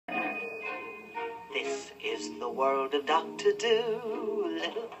is the world of Dr.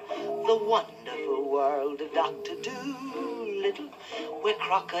 Dolittle, the wonderful world of Dr. Dolittle, where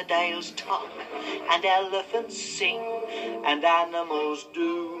crocodiles talk and elephants sing, and animals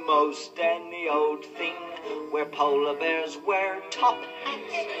do most any old thing, where polar bears wear top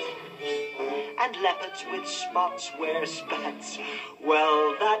hats and leopards with spots wear spats.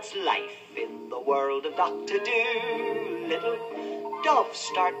 Well, that's life in the world of Dr. Dolittle. Doves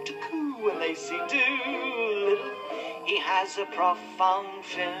start to coo when they see Dolittle. He has a profound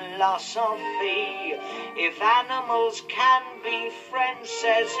philosophy. If animals can be friends,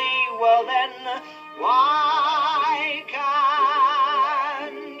 says he, well then, why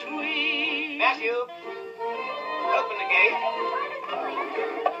can't we? Matthew, open the gate.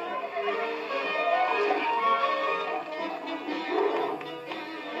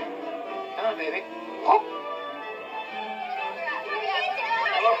 Come on, baby. Oh.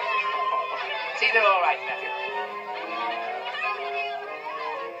 See, they're all right, Matthew.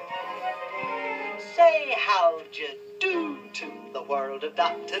 Say how'd you do to the world of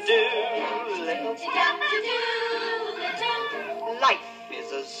Dr. Dolittle. Life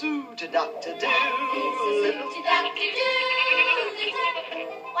is a zoo to Dr. Dolittle.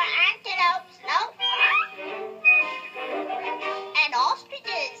 Well, antelopes, no. And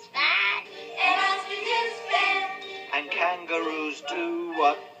ostriches, fine. And kangaroos do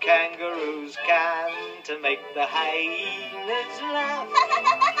what kangaroos can to make the hyenas laugh,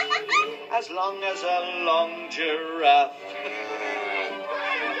 as long as a long giraffe.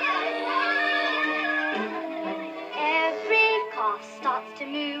 Every calf starts to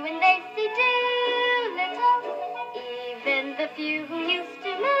moo when they see Dolittle, even the few who used to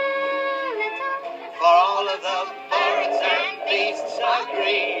moo little. For all of the birds and beasts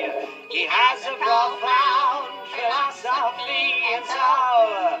agree, he has a profound philosophy, and so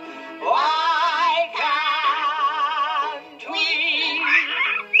why can't we?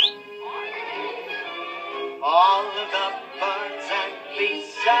 All of the birds and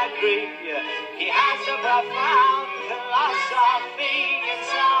beasts agree, he has a profound philosophy, and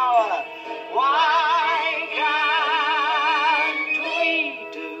so why